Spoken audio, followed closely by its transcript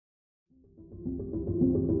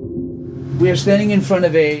We are standing in front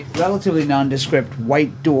of a relatively nondescript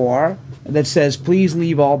white door that says, "Please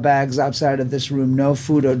leave all bags outside of this room. No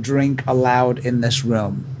food or drink allowed in this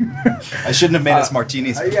room." I shouldn't have made us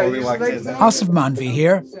martinis before we walked in. Asif Manvi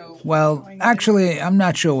here. Well, actually, I'm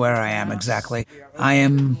not sure where I am exactly. I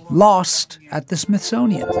am lost at the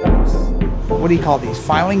Smithsonian. What do you call these?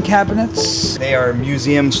 Filing cabinets? They are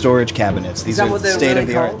museum storage cabinets. These are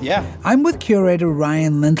state-of-the-art. Really yeah. I'm with curator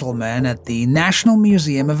Ryan Lintelman at the National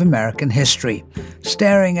Museum of American History,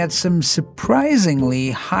 staring at some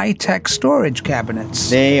surprisingly high-tech storage cabinets.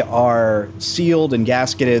 They are sealed and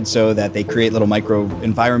gasketed so that they create little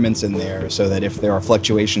micro-environments in there so that if there are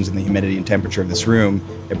fluctuations in the humidity and temperature of this room,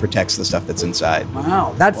 it protects the stuff that's inside.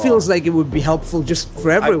 Wow, that feels like it would be helpful just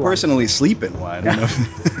for everyone. I personally sleep in one.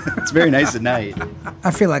 It's very nice at night.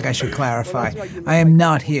 I feel like I should clarify. I am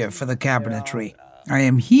not here for the cabinetry. I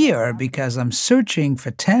am here because I'm searching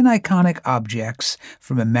for 10 iconic objects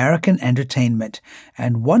from American entertainment,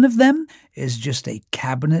 and one of them is just a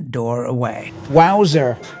cabinet door away.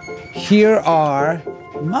 Wowzer. Here are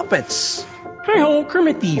Muppets. Hi-ho,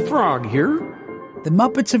 Kermit the Frog here. The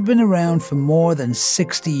Muppets have been around for more than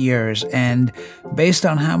 60 years, and based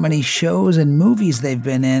on how many shows and movies they've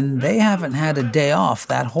been in, they haven't had a day off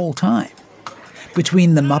that whole time.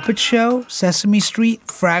 Between The Muppet Show, Sesame Street,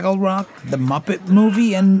 Fraggle Rock, The Muppet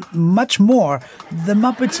Movie, and much more, the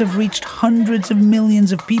Muppets have reached hundreds of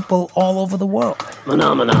millions of people all over the world.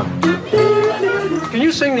 Phenomena. Can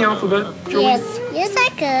you sing the alphabet, Joey? Yes, I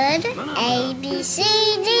could. A, B, C,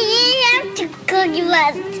 D, E, F, G, Cookie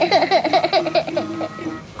Monster.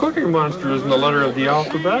 Cookie Monster isn't the letter of the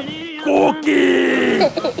alphabet. Cookie!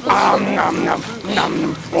 Nom, nom,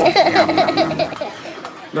 nom.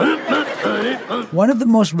 One of the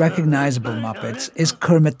most recognizable Muppets is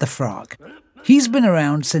Kermit the Frog. He's been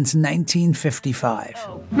around since 1955.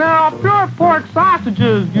 Now, pure pork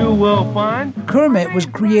sausages you will find. Kermit was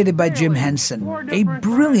created by Jim Henson, a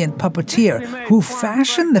brilliant puppeteer who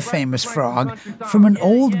fashioned the famous frog from an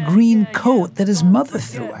old green coat that his mother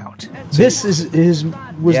threw out. This was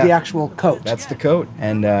the actual coat. That's the coat.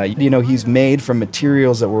 And, he's made from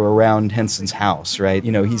materials that were around Henson's house, right?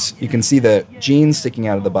 You can see the jeans sticking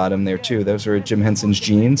out of the bottom there, too. Those are Jim Henson's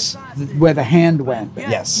jeans. Where the hand went.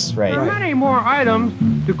 Yes, right. Many more items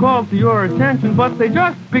to call to your attention, but they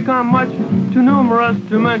just become much too numerous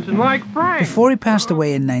to mention, like Frank. Before he passed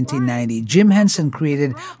away in 1990, Jim Henson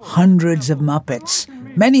created hundreds of Muppets.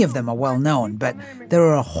 Many of them are well known, but there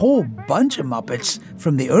are a whole bunch of Muppets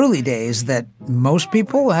from the early days that most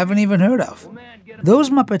people haven't even heard of. Those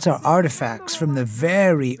Muppets are artifacts from the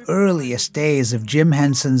very earliest days of Jim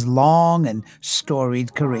Henson's long and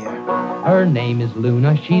storied career. Her name is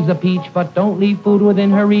Luna, she's a peach, but don't leave food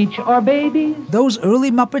within her reach, or babies. Those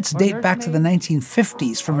early Muppets date back to the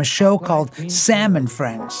 1950s from a show called Sam and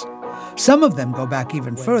Friends. Some of them go back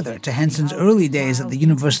even further, to Henson's early days at the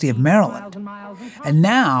University of Maryland. And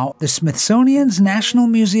now, the Smithsonian's National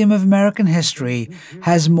Museum of American History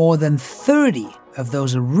has more than 30 of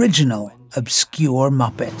those original obscure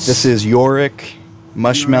Muppets. This is Yorick,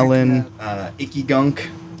 Mushmelon, Icky Gunk,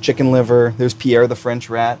 Chicken Liver. There's Pierre the French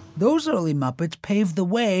Rat. Those early Muppets paved the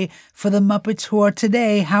way for the Muppets who are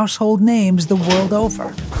today household names the world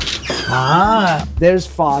over. Ah, there's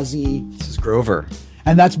Fozzie. This is Grover.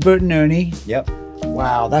 And that's Bert and Ernie. Yep.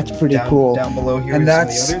 Wow, that's pretty cool. Down below here and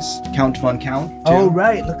that's some of the others. Count Von Count. Too. Oh,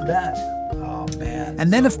 right. Look at that. Oh, man.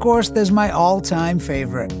 And then, of course, there's my all-time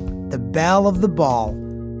favorite, the belle of the ball,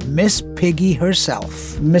 Miss Piggy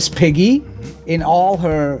herself. Miss Piggy, in all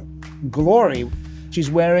her glory. She's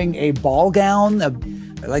wearing a ball gown,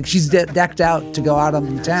 like she's decked out to go out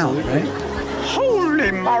on the town, right? Holy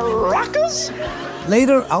maracas!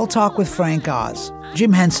 Later, I'll talk with Frank Oz,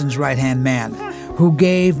 Jim Henson's right-hand man, who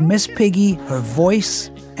gave Miss Piggy her voice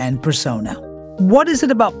and persona. What is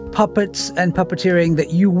it about puppets and puppeteering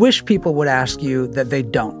that you wish people would ask you that they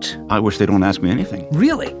don't? I wish they don't ask me anything.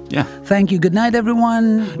 Really? Yeah. Thank you. Good night,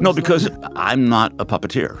 everyone. No, because I'm not a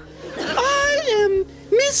puppeteer. I am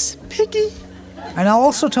Miss Piggy. And I'll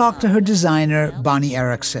also talk to her designer, Bonnie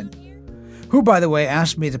Erickson, who, by the way,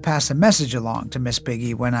 asked me to pass a message along to Miss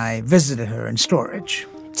Piggy when I visited her in storage.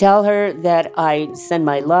 Tell her that I send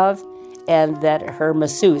my love and that her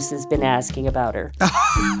masseuse has been asking about her.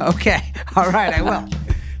 Okay. All right, I will.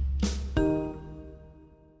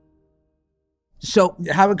 So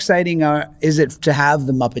how exciting is it to have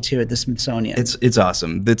the Muppets here at the Smithsonian? It's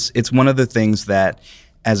awesome. It's one of the things that,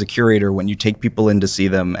 as a curator, when you take people in to see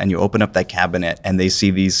them and you open up that cabinet and they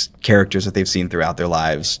see these characters that they've seen throughout their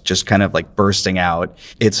lives just kind of like bursting out,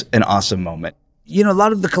 it's an awesome moment. You know, a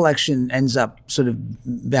lot of the collection ends up sort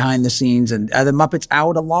of behind the scenes. And are the Muppets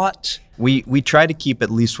out a lot? We try to keep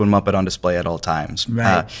at least one Muppet on display at all times.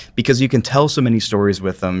 Right. Because you can tell so many stories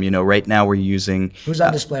with them. You know, right now we're using... Who's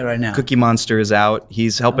on display right now? Cookie Monster is out.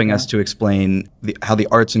 He's helping us to explain how the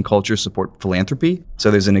arts and culture support philanthropy.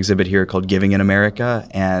 So there's an exhibit here called Giving in America.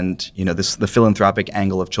 And, you know, the philanthropic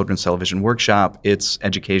angle of Children's Television Workshop, its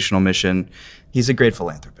educational mission. He's a great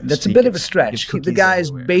philanthropist. That's a bit of a stretch. The guy's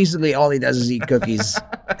basically all he does is eat cookies.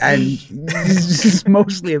 And it's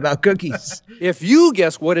mostly about cookies. If you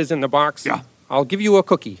guess what is in the box, I'll give you a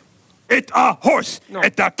cookie. It's a horse. No.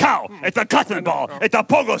 It's a cow. No. It's a cotton ball. No. It's a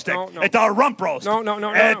pogo stick. No. It's a rump roast. No.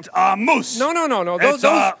 It's a moose. No.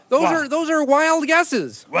 Those are wild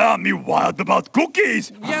guesses. Well, me wild about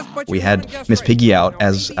cookies. Yes, but we had Miss Piggy out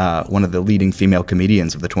as one of the leading female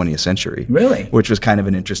comedians of the 20th century. Really? Which was kind of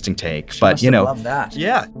an interesting take. But you know, love that.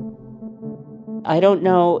 Yeah. I don't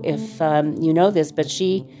know if you know this, but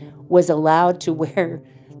she was allowed to wear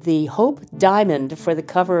the Hope Diamond for the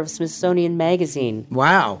cover of Smithsonian Magazine.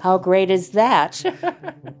 Wow. How great is that?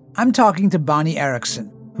 I'm talking to Bonnie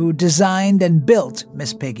Erickson, who designed and built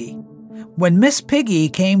Miss Piggy. When Miss Piggy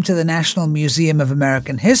came to the National Museum of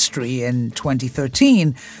American History in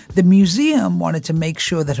 2013, the museum wanted to make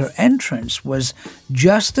sure that her entrance was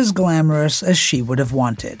just as glamorous as she would have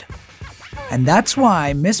wanted. And that's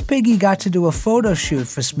why Miss Piggy got to do a photo shoot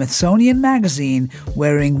for Smithsonian Magazine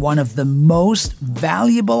wearing one of the most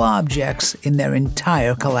valuable objects in their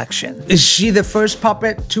entire collection. Is she the first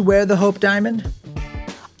puppet to wear the Hope Diamond?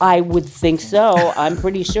 I would think so. I'm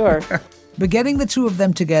pretty sure. But getting the two of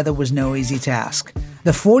them together was no easy task.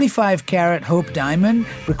 The 45-carat Hope Diamond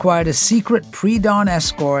required a secret pre-dawn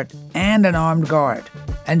escort and an armed guard.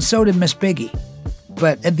 And so did Miss Piggy.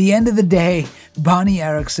 But at the end of the day, Bonnie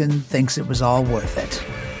Erickson thinks it was all worth it.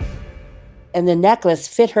 And the necklace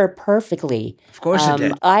fit her perfectly. Of course it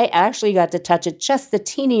did. I actually got to touch it just the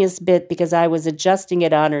teeniest bit because I was adjusting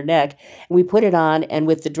it on her neck. We put it on, and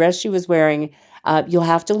with the dress she was wearing, you'll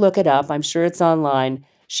have to look it up. I'm sure it's online.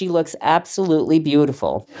 She looks absolutely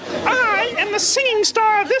beautiful. I am the singing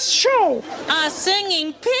star of this show. A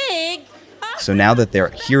singing pig? So now that they're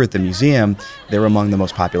here at the museum, they're among the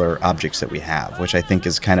most popular objects that we have, which I think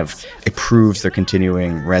is kind of, it proves their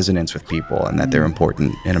continuing resonance with people and that they're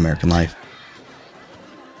important in American life.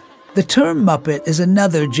 The term Muppet is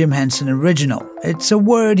another Jim Henson original. It's a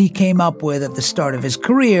word he came up with at the start of his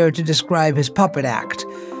career to describe his puppet act.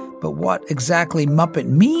 But what exactly Muppet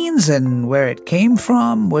means and where it came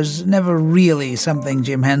from was never really something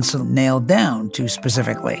Jim Henson nailed down too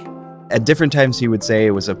specifically. At different times, he would say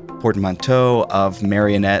it was a portmanteau of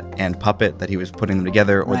marionette and puppet, that he was putting them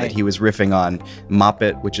together, or that he was riffing on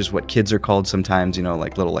moppet, which is what kids are called sometimes, you know,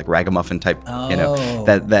 like little like ragamuffin type, you know,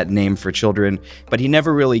 that name for children. But he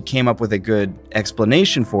never really came up with a good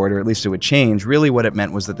explanation for it, or at least it would change. Really what it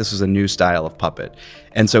meant was that this was a new style of puppet.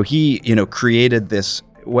 And so he, you know, created this,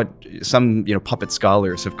 what some, you know, puppet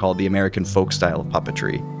scholars have called the American folk style of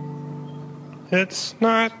puppetry. It's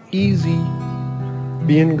not easy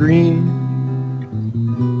being green.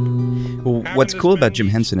 Well, what's cool about Jim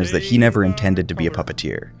Henson is that he never intended to be a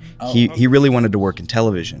puppeteer. He really wanted to work in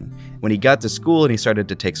television. When he got to school and he started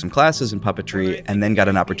to take some classes in puppetry and then got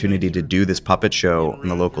an opportunity to do this puppet show on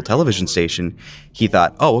the local television station, he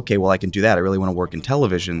thought, oh, okay, well, I can do that. I really want to work in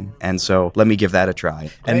television. And so let me give that a try.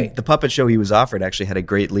 And the puppet show he was offered actually had a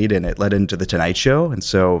great lead in it, led into The Tonight Show. And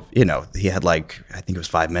so, you know, he had like, I think it was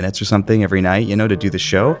 5 minutes or something every night, you know, to do the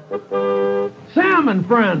show. Sam and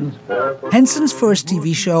Friends. Henson's first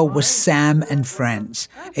TV show was Sam and Friends,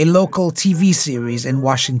 a local TV series in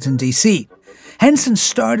Washington, D.C. Henson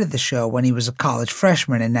started the show when he was a college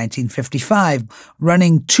freshman in 1955,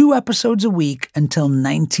 running 2 episodes a week until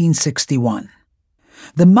 1961.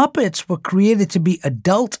 The Muppets were created to be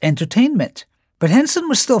adult entertainment, but Henson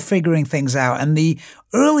was still figuring things out, and the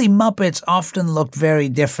early Muppets often looked very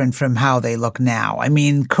different from how they look now. I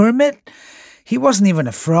mean, Kermit, he wasn't even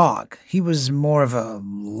a frog. He was more of a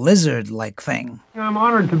lizard-like thing. I'm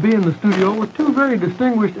honored to be in the studio with 2 very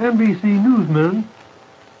distinguished NBC newsmen.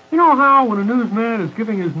 You know how when a newsman is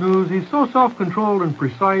giving his news, he's so self-controlled and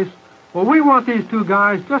precise? Well, we want these 2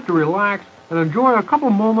 guys just to relax and enjoy a couple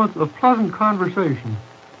moments of pleasant conversation.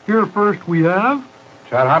 Here first we have...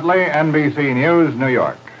 Chet Huntley, NBC News, New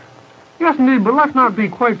York. Yes, indeed, but let's not be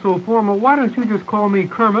quite so formal. Why don't you just call me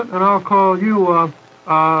Kermit, and I'll call you,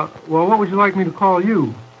 well, what would you like me to call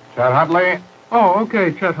you? Chet Huntley. Oh,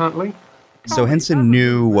 okay, Chet Huntley. So Henson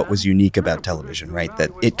knew what was unique about television, right?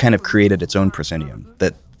 That it kind of created its own proscenium.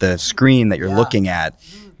 That the screen that you're looking at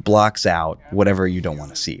blocks out whatever you don't want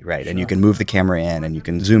to see, right? And you can move the camera in and you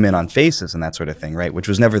can zoom in on faces and that sort of thing, right? Which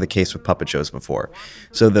was never the case with puppet shows before.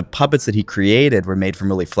 So the puppets that he created were made from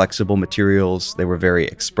really flexible materials. They were very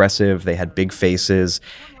expressive. They had big faces.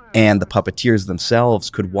 And the puppeteers themselves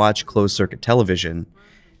could watch closed-circuit television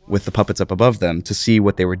with the puppets up above them to see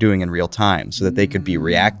what they were doing in real time so that they could be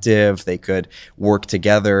reactive, they could work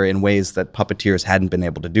together in ways that puppeteers hadn't been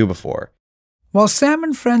able to do before. While Sam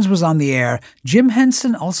and Friends was on the air, Jim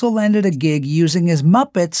Henson also landed a gig using his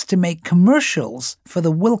Muppets to make commercials for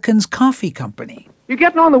the Wilkins Coffee Company. You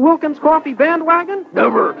getting on the Wilkins coffee bandwagon?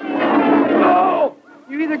 Never. No!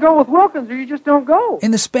 You either go with Wilkins or you just don't go.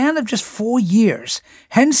 In the span of just 4 years,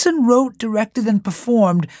 Henson wrote, directed, and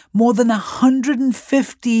performed more than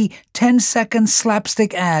 150 10-second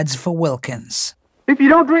slapstick ads for Wilkins. If you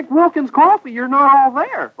don't drink Wilkins coffee, you're not all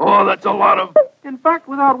there. Oh, that's a lot of... In fact,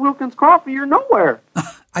 without Wilkins coffee, you're nowhere.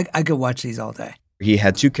 I could watch these all day. He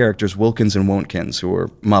had two characters, Wilkins and Wontkins, who were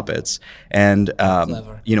Muppets. And,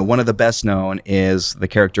 one of the best known is the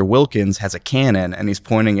character Wilkins has a cannon, and he's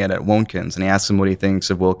pointing it at Wontkins, and he asks him what he thinks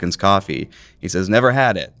of Wilkins coffee. He says, never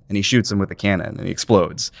had it. And he shoots him with a cannon, and he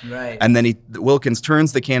explodes. Right. And then Wilkins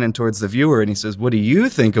turns the cannon towards the viewer, and he says, what do you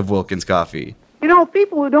think of Wilkins coffee? You know,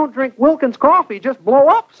 people who don't drink Wilkins coffee just blow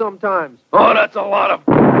up sometimes. Oh, that's a lot of...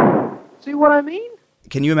 See what I mean?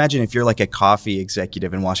 Can you imagine if you're like a coffee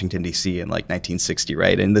executive in Washington, D.C. in like 1960,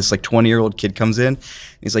 right? And this like 20-year-old kid comes in. And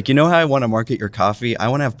he's like, you know how I want to market your coffee? I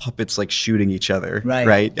want to have puppets like shooting each other,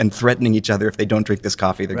 right? And threatening each other if they don't drink this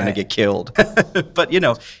coffee, they're going to get killed. But,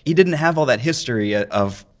 he didn't have all that history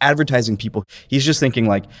of advertising people. He's just thinking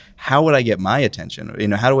like, how would I get my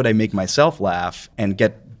attention? How would I make myself laugh and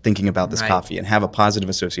get thinking about this coffee and have a positive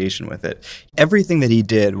association with it? Everything that he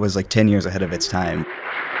did was like 10 years ahead of its time.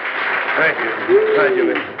 Thank you.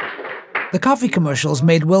 The coffee commercials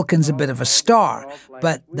made Wilkins a bit of a star,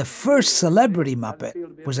 but the first celebrity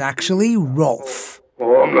Muppet was actually Rolf.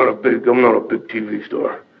 Oh, I'm not a big TV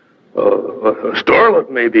star. A starlet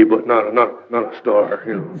maybe, but not a star.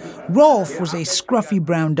 Rolf was a scruffy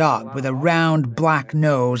brown dog with a round black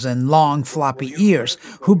nose and long floppy ears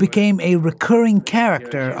who became a recurring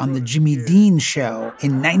character on the Jimmy Dean Show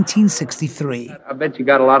in 1963. I bet you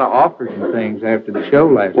got a lot of offers and things after the show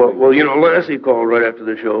last week. Well, Lassie called right after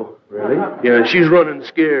the show. Really? Yeah, she's running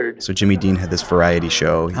scared. So Jimmy Dean had this variety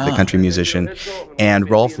show, the country musician, and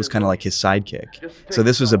Rolf was kind of like his sidekick. So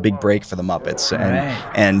this was a big break for the Muppets.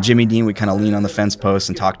 And Jimmy Dean would kind of lean on the fence post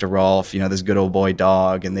and talk to Rolf, this good old boy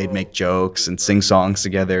dog, and they'd make jokes and sing songs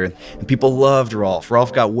together. And people loved Rolf.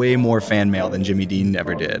 Rolf got way more fan mail than Jimmy Dean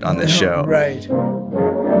ever did on this show. Right.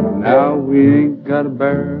 Now we ain't got a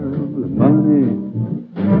barrel of money.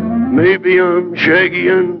 Maybe I'm shaggy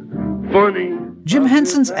and funny. Jim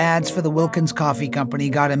Henson's ads for the Wilkins Coffee Company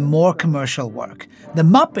got him more commercial work. The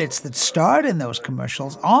Muppets that starred in those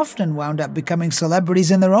commercials often wound up becoming celebrities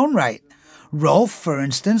in their own right. Rolf, for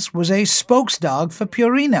instance, was a spokesdog for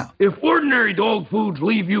Purina. If ordinary dog foods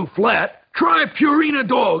leave you flat, try Purina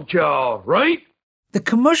Dog Chow, right? The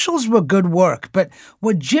commercials were good work, but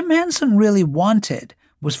what Jim Henson really wanted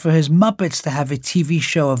was for his Muppets to have a TV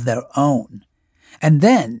show of their own. And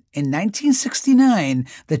then, in 1969,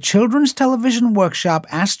 the Children's Television Workshop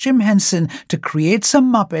asked Jim Henson to create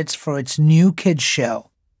some Muppets for its new kids'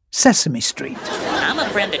 show, Sesame Street. I'm a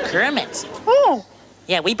friend of Kermit's. Oh.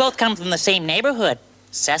 Yeah, we both come from the same neighborhood,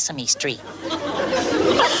 Sesame Street.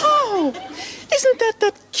 Oh, isn't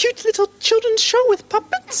that cute little children's show with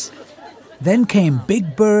puppets? Then came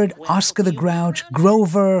Big Bird, Oscar the Grouch,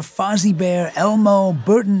 Grover, Fozzie Bear, Elmo,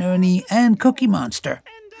 Bert and Ernie, and Cookie Monster.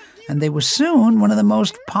 And they were soon one of the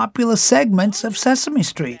most popular segments of Sesame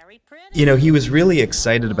Street. He was really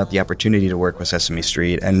excited about the opportunity to work with Sesame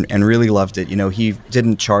Street and really loved it. He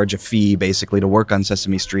didn't charge a fee basically to work on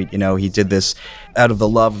Sesame Street. He did this out of the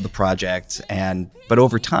love of the project. But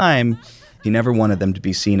over time, he never wanted them to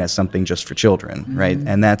be seen as something just for children, right?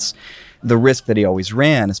 And that's the risk that he always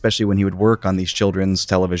ran, especially when he would work on these children's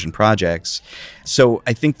television projects. So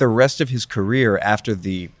I think the rest of his career after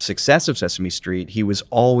the success of Sesame Street, he was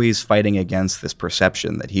always fighting against this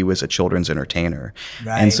perception that he was a children's entertainer.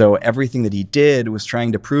 Right. And so everything that he did was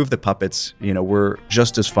trying to prove that puppets, were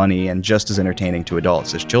just as funny and just as entertaining to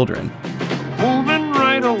adults as children. Moving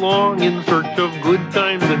right along in search of good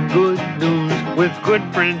times and good news. With good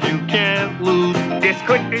friends you can't lose. This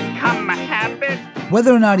could become a habit.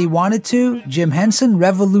 Whether or not he wanted to, Jim Henson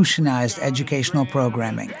revolutionized educational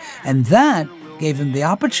programming. And that gave him the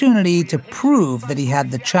opportunity to prove that he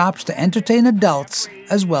had the chops to entertain adults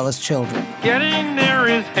as well as children. Getting there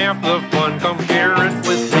is half the fun. Come share it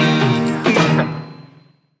with me.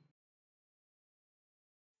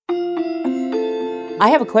 I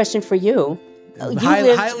have a question for you. You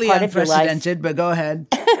Highly unprecedented, but go ahead.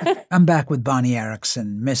 I'm back with Bonnie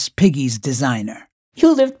Erickson, Miss Piggy's designer.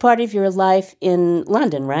 You lived part of your life in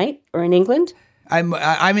London, right? Or in England?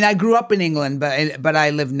 I grew up in England, but I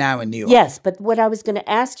live now in New York. Yes, but what I was going to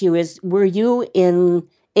ask you is, were you in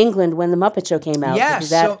England when The Muppet Show came out? Yes,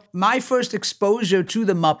 so my first exposure to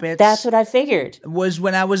the Muppets... That's what I figured. ...was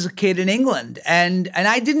when I was a kid in England. And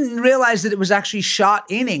I didn't realize that it was actually shot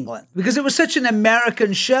in England because it was such an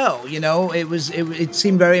American show, you know? It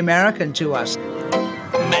seemed very American to us.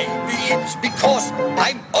 Maybe it's because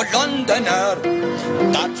I'm a Londoner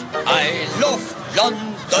that I love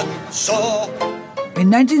London so... In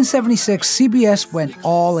 1976, CBS went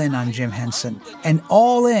all in on Jim Henson and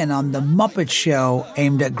all in on The Muppet Show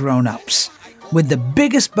aimed at grown-ups, with the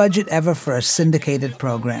biggest budget ever for a syndicated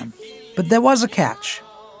program. But there was a catch.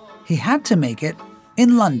 He had to make it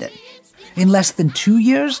in London. In less than 2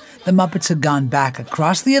 years, the Muppets had gone back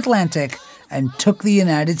across the Atlantic and took the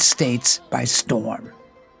United States by storm.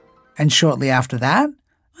 And shortly after that,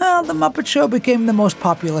 well, The Muppet Show became the most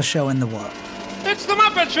popular show in the world. It's The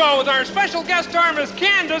Muppet Show with our special guest star, Miss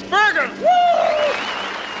Candace Bergen. Woo!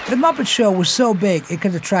 The Muppet Show was so big, it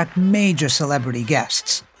could attract major celebrity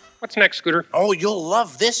guests. What's next, Scooter? Oh, you'll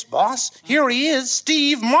love this, boss. Here he is,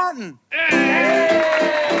 Steve Martin.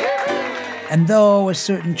 And though a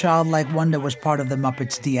certain childlike wonder was part of the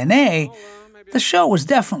Muppets' DNA, the show was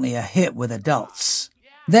definitely a hit with adults.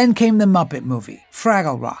 Then came the Muppet movie,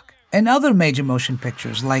 Fraggle Rock, and other major motion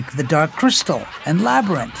pictures like The Dark Crystal and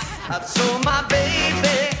Labyrinth. I saw my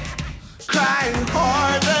baby crying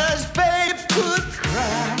hard as babe could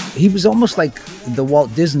cry. He was almost like the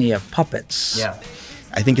Walt Disney of puppets. Yeah.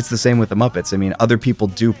 I think it's the same with the Muppets. I mean, other people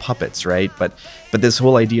do puppets, right? But this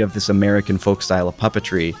whole idea of this American folk style of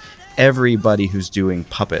puppetry, everybody who's doing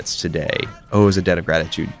puppets today owes a debt of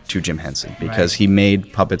gratitude to Jim Henson because he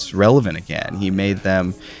made puppets relevant again. He made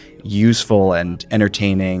them useful and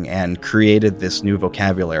entertaining and created this new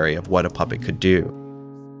vocabulary of what a puppet could do.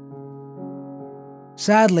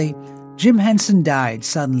 Sadly, Jim Henson died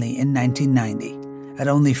suddenly in 1990 at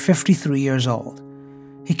only 53 years old.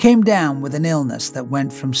 He came down with an illness that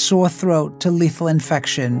went from sore throat to lethal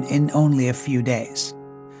infection in only a few days.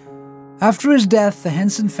 After his death, the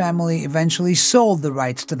Henson family eventually sold the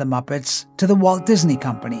rights to the Muppets to the Walt Disney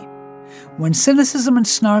Company. When cynicism and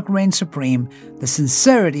snark reign supreme, the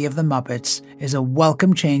sincerity of the Muppets is a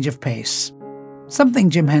welcome change of pace. Something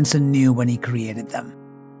Jim Henson knew when he created them.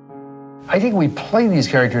 I think we play these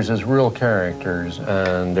characters as real characters,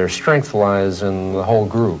 and their strength lies in the whole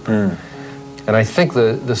group. And I think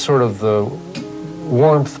the sort of the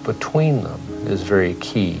warmth between them is very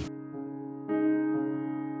key.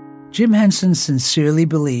 Jim Henson sincerely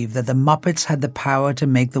believed that the Muppets had the power to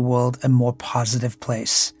make the world a more positive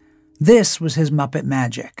place. This was his Muppet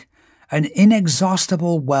magic, an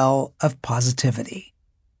inexhaustible well of positivity.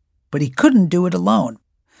 But he couldn't do it alone.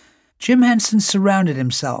 Jim Henson surrounded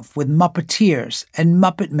himself with Muppeteers and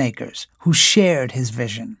Muppet makers who shared his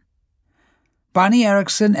vision. Bonnie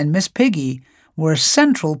Erickson and Miss Piggy were a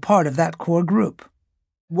central part of that core group.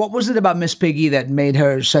 What was it about Miss Piggy that made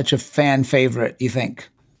her such a fan favorite, you think?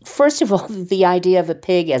 First of all, the idea of a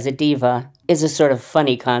pig as a diva is a sort of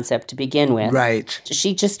funny concept to begin with. Right.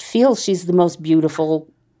 She just feels she's the most beautiful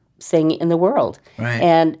thing in the world. Right.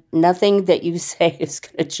 And nothing that you say is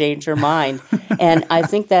going to change her mind. And I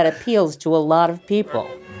think that appeals to a lot of people.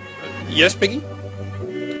 Yes, Piggy?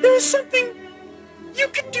 There is something you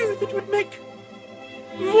could do that would make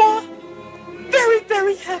moi very,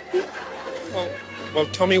 very happy. Well,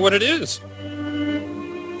 tell me what it is.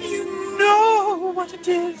 You know what it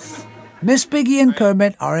is. Miss Piggy and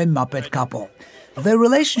Kermit are a Muppet couple. Their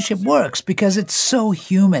relationship works because it's so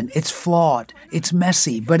human, it's flawed, it's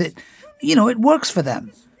messy, but it works for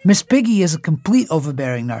them. Miss Piggy is a complete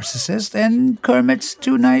overbearing narcissist, and Kermit's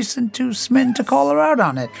too nice and too smitten to call her out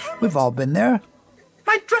on it. We've all been there.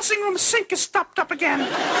 My dressing room sink is stopped up again.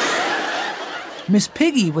 Miss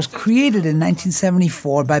Piggy was created in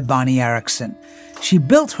 1974 by Bonnie Erickson. She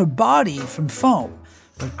built her body from foam,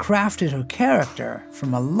 but crafted her character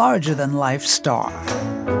from a larger-than-life star.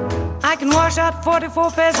 I can wash out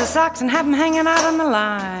 44 pairs of socks and have them hanging out on the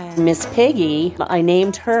line. Miss Piggy, I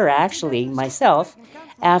named her, actually, myself,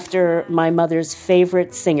 after my mother's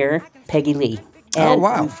favorite singer, Peggy Lee. And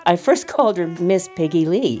I first called her Miss Piggy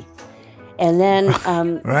Lee. And then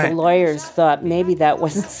the lawyers thought maybe that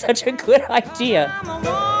wasn't such a good idea.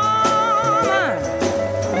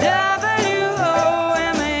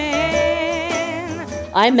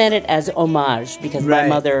 I meant it as homage because my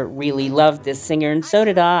mother really loved this singer, and so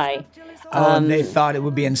did I. And they thought it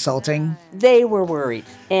would be insulting? They were worried.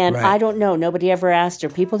 And Right. I don't know. Nobody ever asked her.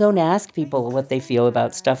 People don't ask people what they feel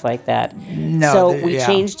about stuff like that. No, So we yeah.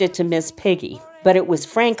 changed it to Miss Piggy. But it was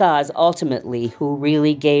Frank Oz, ultimately, who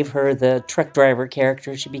really gave her the truck driver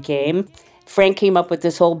character she became. Frank came up with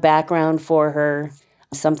this whole background for her.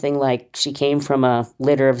 Something like she came from a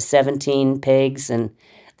litter of 17 pigs and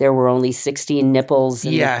there were only 16 nipples.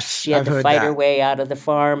 And Yes, she had I've to heard fight that. her way out of the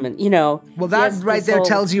farm. And, Well, that yes, right this there whole-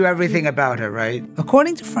 tells you everything about her, right?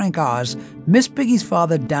 According to Frank Oz, Miss Piggy's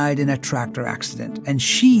father died in a tractor accident, and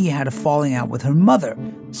she had a falling out with her mother.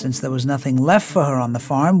 Since there was nothing left for her on the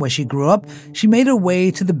farm where she grew up, she made her way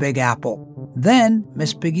to the Big Apple. Then,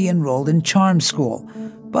 Miss Piggy enrolled in charm school,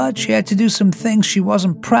 but she had to do some things she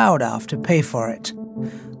wasn't proud of to pay for it,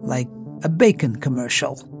 like a bacon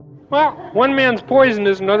commercial. Well, one man's poison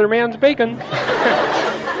is another man's bacon.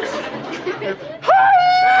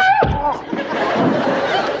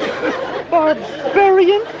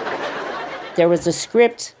 Barbarian? There was a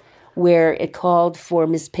script where it called for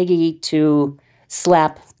Miss Piggy to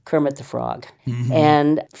slap Kermit the Frog. Mm-hmm.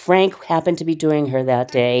 And Frank happened to be doing her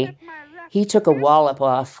that day. He took a wallop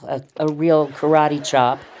off, a real karate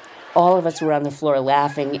chop. All of us were on the floor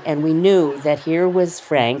laughing, and we knew that here was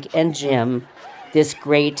Frank and Jim, this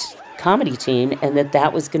great comedy team, and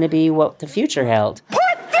that was going to be what the future held.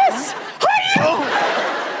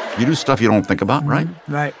 You do stuff you don't think about, right?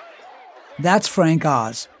 Right. That's Frank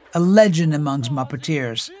Oz, a legend amongst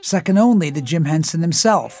Muppeteers, second only to Jim Henson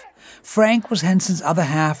himself. Frank was Henson's other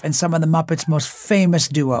half in some of the Muppets' most famous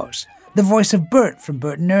duos. The voice of Bert from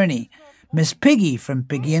Bert and Ernie, Miss Piggy from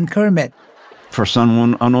Piggy and Kermit. For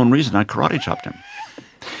some unknown reason, I karate chopped him.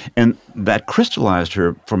 And that crystallized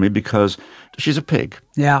her for me because she's a pig.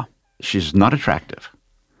 Yeah. She's not attractive.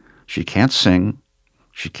 She can't sing.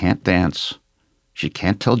 She can't dance. She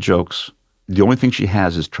can't tell jokes. The only thing she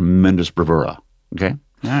has is tremendous bravura. Okay?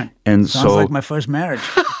 All right. And Sounds like my first marriage.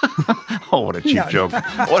 Oh, what a cheap No. joke.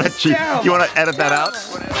 What a cheap. You want to edit that out?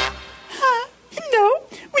 No,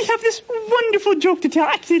 we have this wonderful joke to tell.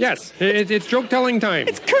 Actually, Yes, it's joke-telling time.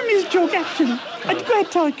 it's Kermit's joke, actually. Go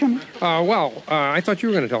ahead, tell it, Kermit. I thought you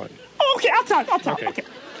were going to tell it. Oh, okay, I'll tell it.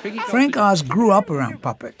 Okay. Frank Oz grew up around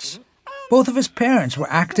puppets. Both of his parents were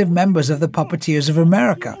active members of the Puppeteers of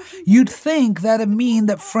America. You'd think that'd mean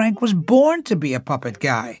that Frank was born to be a puppet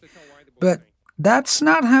guy. But that's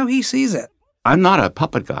not how he sees it. I'm not a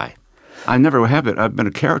puppet guy. I never have been. I've been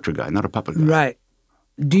a character guy, not a puppet guy. Right.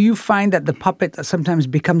 Do you find that the puppet sometimes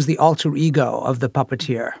becomes the alter ego of the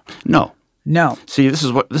puppeteer? No. No. See, this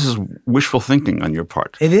is wishful thinking on your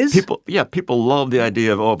part. It is? People love the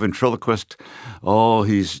idea of, ventriloquist,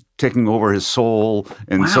 he's taking over his soul,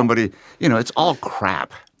 and somebody, it's all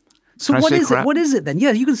crap. So Can I what say is crap? it? What is it then?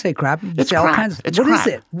 Yeah, you can say crap. You can It's say all crap. kinds. It's What is crap.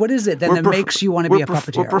 it? What is it then that makes you want to be a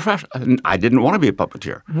puppeteer? We're professional. I didn't want to be a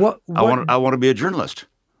puppeteer. I want to be a journalist.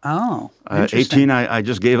 Oh, At interesting. 18, I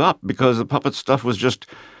just gave up because the puppet stuff was just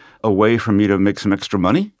a way for me to make some extra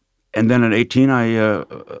money. And then at 18, I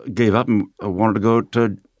gave up and wanted to go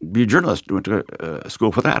to be a journalist. Went to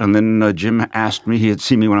school for that. And then Jim asked me, he had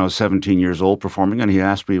seen me when I was 17 years old performing, and he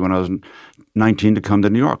asked me when I was 19 to come to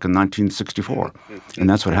New York in 1964. And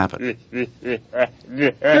that's what happened.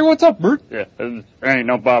 Hey, what's up, Bert? Yeah, there ain't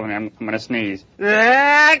no bothering me. I'm gonna sneeze.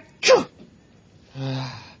 There.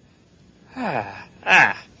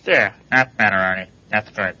 That's better, Ernie. That's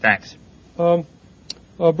great. Thanks.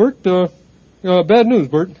 Bert, bad news,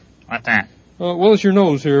 Bert. What's that? Well, it's your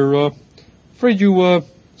nose here. Afraid you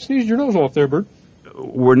sneezed your nose off there, Bert.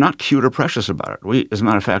 We're not cute or precious about it. As a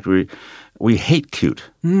matter of fact, we hate cute.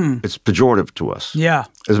 It's pejorative to us. Yeah.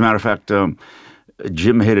 As a matter of fact,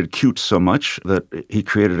 Jim hated cute so much that he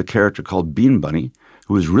created a character called Bean Bunny,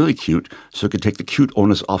 who was really cute, so he could take the cute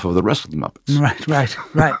onus off of the rest of the Muppets.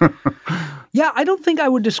 Right. Yeah, I don't think I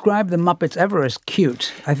would describe the Muppets ever as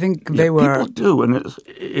cute. I think they were. People do, and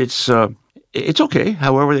it's okay.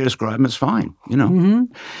 However they describe them, it's fine.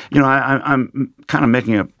 Mm-hmm. I'm kind of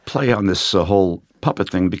making a play on this whole puppet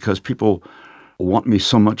thing because people want me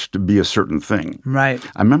so much to be a certain thing. Right.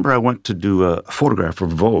 I remember I went to do a photograph for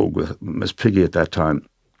Vogue with Miss Piggy at that time,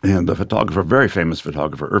 and the photographer, very famous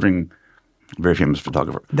photographer, Irving. Very famous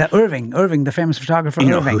photographer. Irving, the famous photographer,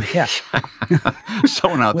 Irving. Yeah.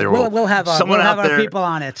 Someone out there we'll have our people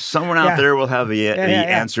on it. Someone out there will have the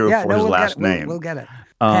answer for his last name. We'll get it.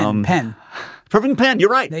 Penn. Irving Penn. You're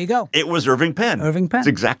right. There you go. It was Irving Penn. Irving Penn. That's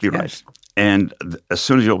exactly right. Yes. And as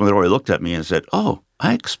soon as he opened the door, he looked at me and said, "Oh,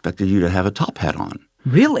 I expected you to have a top hat on."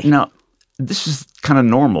 Really? Now, this is kind of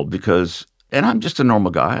normal because, and I'm just a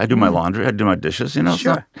normal guy. I do my laundry. I do my dishes.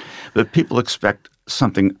 Sure. But people expect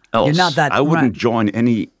something else. You're not that. I wouldn't join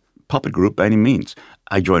any puppet group by any means.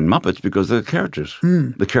 I joined Muppets because of the characters,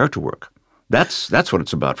 the character work. That's what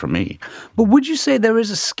it's about for me. But would you say there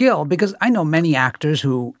is a skill? Because I know many actors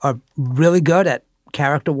who are really good at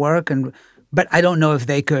character work, but I don't know if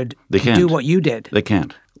they could do what you did. They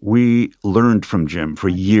can't. We learned from Jim for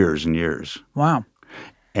years and years. Wow.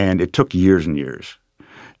 And it took years and years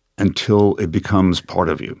until it becomes part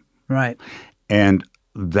of you. Right. And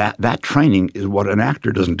that training is what an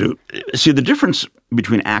actor doesn't do. See, the difference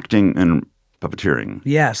between acting and puppeteering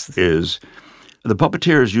is the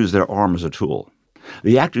puppeteers use their arm as a tool.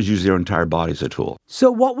 The actors use their entire body as a tool.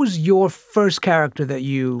 So what was your first character that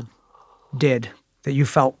you did that you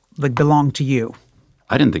felt like belonged to you?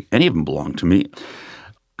 I didn't think any of them belonged to me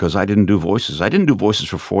because I didn't do voices. I didn't do voices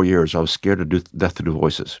for 4 years. I was scared to death to do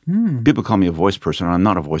voices. People call me a voice person, and I'm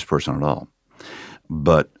not a voice person at all.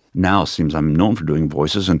 But now it seems I'm known for doing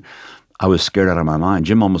voices, and I was scared out of my mind.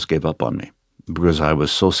 Jim almost gave up on me because I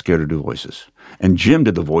was so scared to do voices. And Jim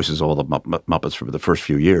did the voices of all the Muppets for the first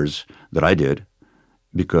few years that I did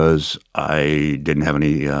because I didn't have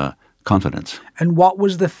any confidence. And what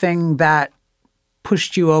was the thing that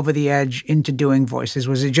pushed you over the edge into doing voices?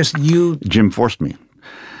 Was it just you? Jim forced me.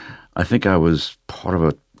 I think I was part of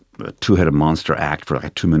a two-headed monster act for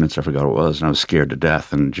like 2 minutes. I forgot what it was, and I was scared to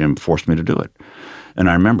death, and Jim forced me to do it. And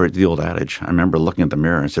I remember the old adage. I remember looking at the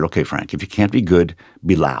mirror and said, okay, Frank, if you can't be good,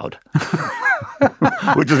 be loud.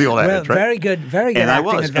 Which is the old adage, right? Very good and acting I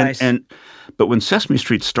was. advice. But when Sesame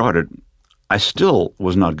Street started, I still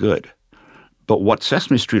was not good. But what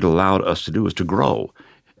Sesame Street allowed us to do is to grow.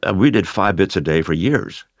 We did 5 bits a day for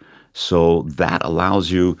years. So that allows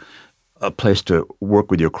you a place to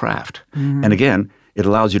work with your craft. Mm-hmm. And again, it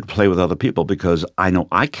allows you to play with other people because I know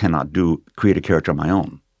I cannot create a character on my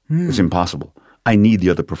own. It's impossible. I need the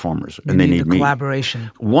other performers, and they need me. Collaboration.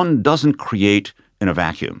 One doesn't create in a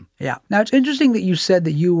vacuum. Yeah. Now, it's interesting that you said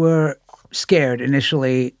that you were scared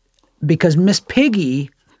initially because Miss Piggy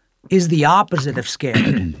is the opposite of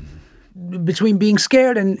scared. Between being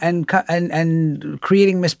scared and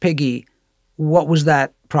creating Miss Piggy, what was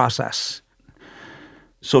that process?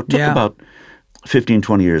 So it took about 15,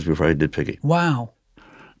 20 years before I did Piggy. Wow.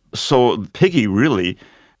 So Piggy really,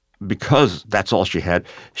 because that's all she had,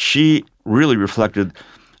 she really reflected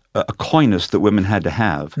a coyness that women had to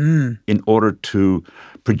have in order to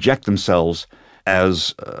project themselves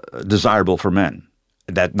as desirable for men.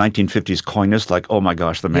 That 1950s coyness, like, oh my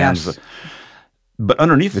gosh, the man's... Yes. But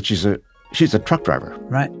underneath it, she's a truck driver.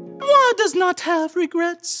 Right. One does not have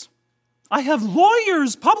regrets. I have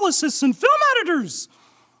lawyers, publicists, and film editors,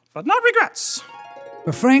 but not regrets.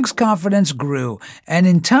 But Frank's confidence grew, and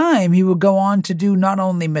in time he would go on to do not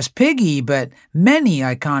only Miss Piggy, but many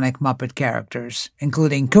iconic Muppet characters,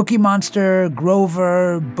 including Cookie Monster,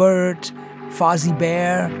 Grover, Bert, Fozzie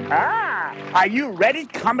Bear. Are you ready,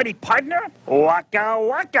 comedy partner? Waka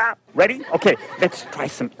waka. Ready? Okay, let's try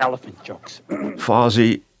some elephant jokes.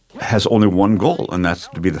 Fozzie has only one goal, and that's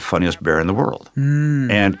to be the funniest bear in the world.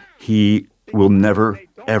 And he will never,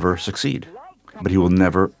 ever succeed. But he will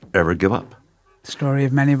never, ever give up. Story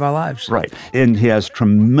of many of our lives. Right. And he has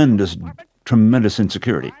tremendous, tremendous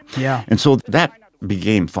insecurity. Yeah. And so that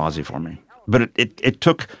became Fozzie for me. But it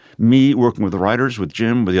took me working with the writers, with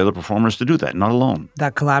Jim, with the other performers to do that, not alone.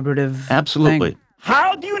 That collaborative Absolutely. thing.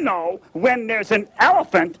 How do you know when there's an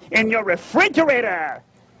elephant in your refrigerator?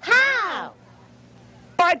 How?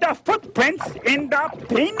 By the footprints in the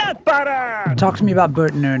peanut butter. Talk to me about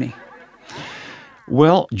Bert and Ernie.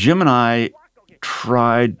 Well, Jim and I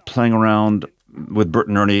tried playing around with Bert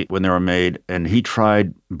and Ernie when they were made, and he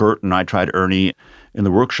tried Bert and I tried Ernie in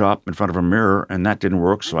the workshop in front of a mirror, and that didn't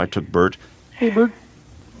work, so I took Bert. Hey, Bert.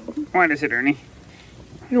 What is it, Ernie?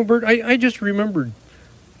 You know, Bert, I just remembered.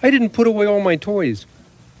 I didn't put away all my toys.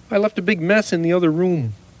 I left a big mess in the other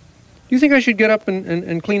room. Do you think I should get up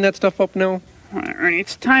and clean that stuff up now? Ernie,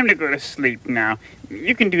 it's time to go to sleep now.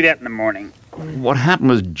 You can do that in the morning. What happened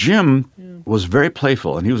was Jim was very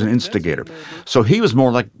playful, and he was an instigator. So he was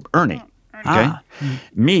more like Ernie, okay?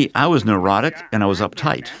 Me, I was neurotic, and I was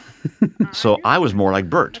uptight. So I was more like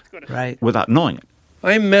Bert, right? Without knowing it.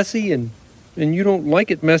 I'm messy, and you don't like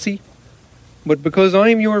it messy. But because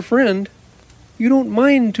I'm your friend, you don't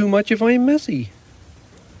mind too much if I'm messy.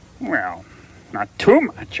 Well, not too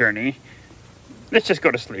much, Ernie. Let's just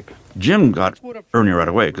go to sleep. Jim got Ernie right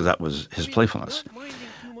away because that was his playfulness.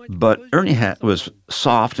 But Ernie was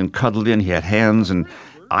soft and cuddly, and he had hands, and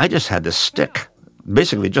I just had this stick,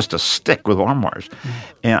 basically just a stick with arm wires.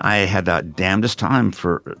 And I had the damnedest time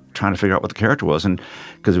for trying to figure out what the character was, and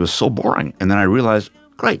because it was so boring. And then I realized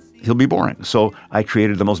great, he'll be boring. So I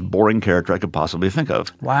created the most boring character I could possibly think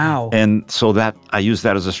of. Wow. And so that I use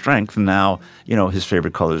that as a strength. And now, his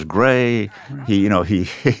favorite color is gray. He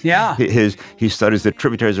studies the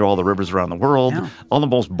tributaries of all the rivers around the world, all the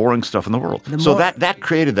most boring stuff in the world. So that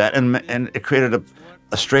created that, and it created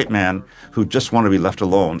a straight man who just wanted to be left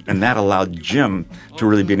alone, and that allowed Jim to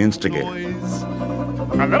really be an instigator.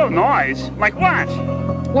 A little noise? Like what?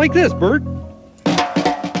 Like this, Bert.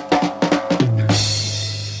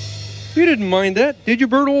 You didn't mind that, did you,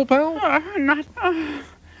 Bert, old pal?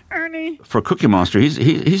 Ernie. For Cookie Monster,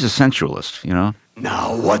 he's a sensualist,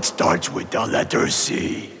 Now, what starts with the letter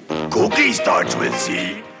C? Cookie starts with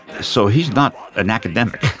C. So he's not an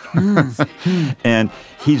academic. And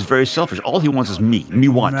he's very selfish. All he wants is me. Me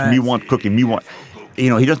want cookie, me want. He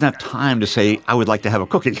doesn't have time to say, I would like to have a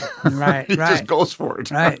cookie. Right, He just goes for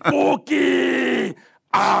it. Right. Cookie!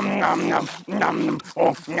 Nom, nom, nom,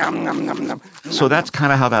 oh, nom, nom, nom, nom. So that's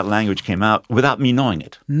kind of how that language came out without me knowing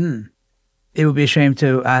it. It would be a shame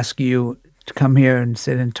to ask you to come here and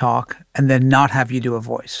sit and talk and then not have you do a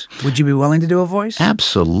voice. Would you be willing to do a voice?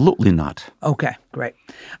 Absolutely not. Okay, great.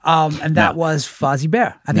 And that was Fozzie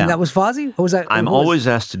Bear. I think that was Fozzie? Or was that? I'm always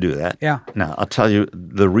asked to do that. Yeah. Now, I'll tell you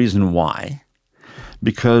the reason why.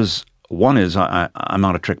 Because one is I'm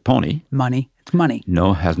not a trick pony. Money. It's money.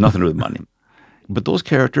 No, it has nothing to do with money. But those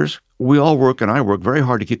characters, we all work, and I work very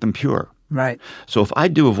hard to keep them pure. Right. So if I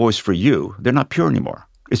do a voice for you, they're not pure anymore.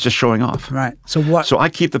 It's just showing off. Right. So what? So I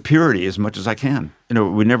keep the purity as much as I can.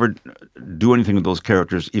 We never do anything with those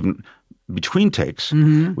characters, even between takes,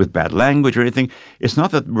 with bad language or anything. It's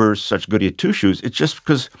not that we're such goody two-shoes. It's just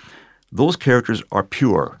because those characters are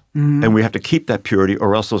pure, and we have to keep that purity,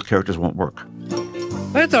 or else those characters won't work.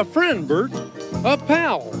 That's a friend, Bert. A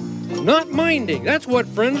pal. Not minding. That's what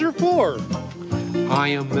friends are for. I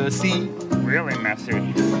am messy. Really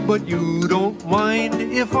messy. But you don't mind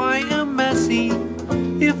if I am messy.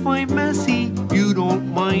 If I'm messy, you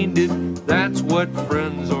don't mind it. That's what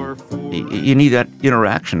friends are for. You need that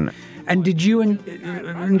interaction. And did you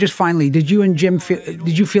and just finally, did you and Jim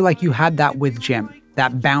feel like you had that with Jim?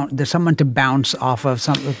 That there's someone to bounce off of,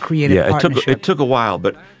 some creative partnership? It took a while,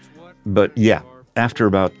 but yeah, after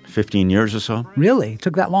about 15 years or so. Really? It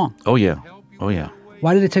took that long? Oh yeah.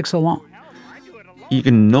 Why did it take so long? You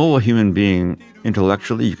can know a human being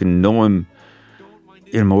intellectually, you can know him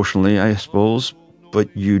emotionally, I suppose,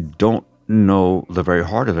 but you don't know the very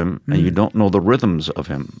heart of him, and you don't know the rhythms of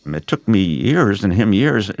him. It took me years and him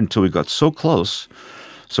years until we got so close.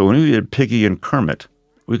 So when we did Piggy and Kermit,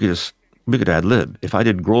 we could ad lib. If I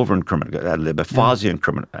did Grover and Kermit, I'd ad lib. If Fozzie and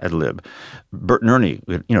Kermit, ad lib. Bert and Ernie,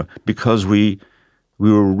 because we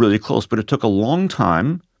were really close. But it took a long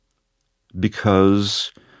time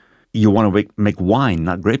because you want to make wine,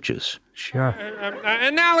 not grape juice. Sure.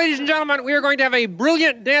 And now, ladies and gentlemen, we are going to have a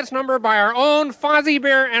brilliant dance number by our own Fozzie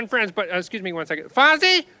Bear and friends. But excuse me one second.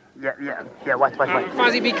 Fozzie? Yeah, what?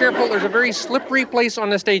 Fozzie, be careful. There's a very slippery place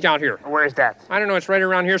on the stage out here. Where is that? I don't know. It's right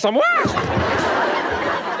around here somewhere.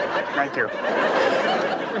 Thank you.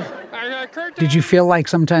 Did you feel like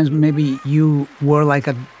sometimes maybe you were like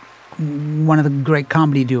one of the great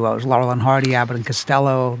comedy duos, Laurel and Hardy, Abbott and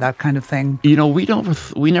Costello, that kind of thing? We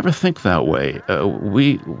never think that way.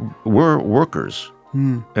 We're workers,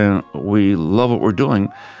 and we love what we're doing,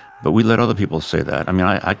 but we let other people say that. I mean,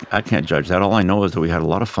 I can't judge that. All I know is that we had a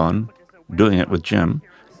lot of fun doing it with Jim.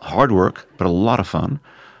 Hard work, but a lot of fun.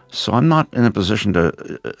 So I'm not in a position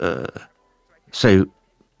to say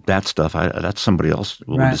that stuff. That's somebody else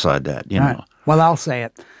will decide that, you know. Well, I'll say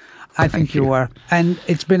it. I think you were. And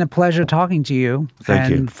it's been a pleasure talking to you. Thank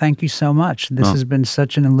you. Thank you so much. This has been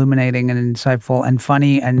such an illuminating and insightful and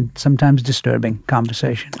funny and sometimes disturbing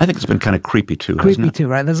conversation. I think it's been kind of creepy too, Creepy hasn't it? too,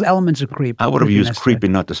 right? There's elements of creep. I would have used creepy,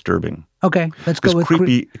 not disturbing. Okay, let's go with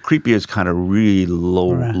creepy. Creepy is kind of really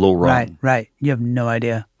low rung. Right. You have no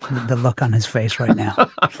idea the look on his face right now.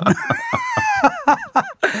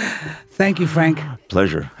 Thank you, Frank.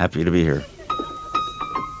 Pleasure. Happy to be here.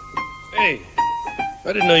 Hey,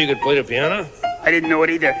 I didn't know you could play the piano. I didn't know it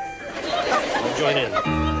either. I'll join in.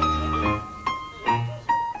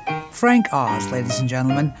 Frank Oz, ladies and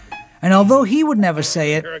gentlemen. And although he would never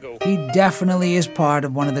say it, he definitely is part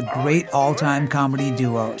of one of the great all-time comedy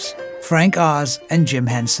duos, Frank Oz and Jim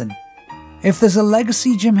Henson. If there's a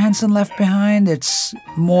legacy Jim Henson left behind, it's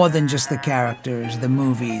more than just the characters, the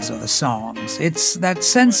movies, or the songs. It's that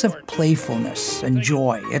sense of playfulness and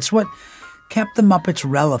joy. It's what kept the Muppets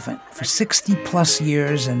relevant for 60-plus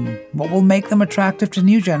years and what will make them attractive to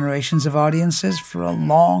new generations of audiences for a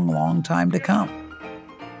long, long time to come.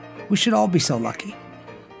 We should all be so lucky.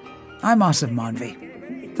 I'm Asif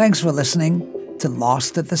Manvi. Thanks for listening to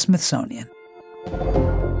Lost at the Smithsonian.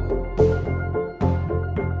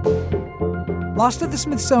 Lost at the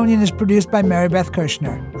Smithsonian is produced by Mary Beth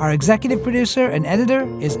Kirshner. Our executive producer and editor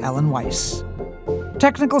is Ellen Weiss.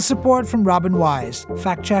 Technical support from Robin Wise,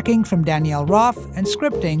 fact-checking from Danielle Roth, and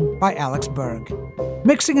scripting by Alex Berg.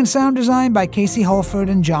 Mixing and sound design by Casey Holford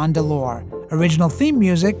and John Delore. Original theme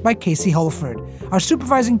music by Casey Holford. Our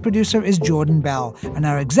supervising producer is Jordan Bell, and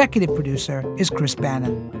our executive producer is Chris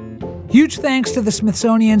Bannon. Huge thanks to the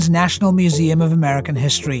Smithsonian's National Museum of American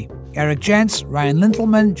History, Eric Jentz, Ryan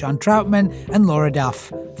Lintelman, John Troutman, and Laura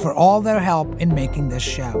Duff, for all their help in making this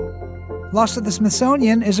show. Lost at the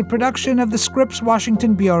Smithsonian is a production of the Scripps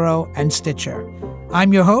Washington Bureau and Stitcher.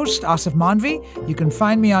 I'm your host, Asif Manvi. You can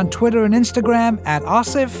find me on Twitter and Instagram at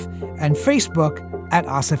Asif and Facebook at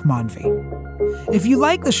Asif Manvi. If you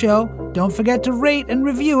like the show, don't forget to rate and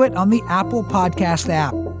review it on the Apple Podcast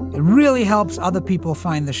app. It really helps other people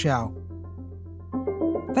find the show.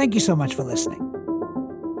 Thank you so much for listening.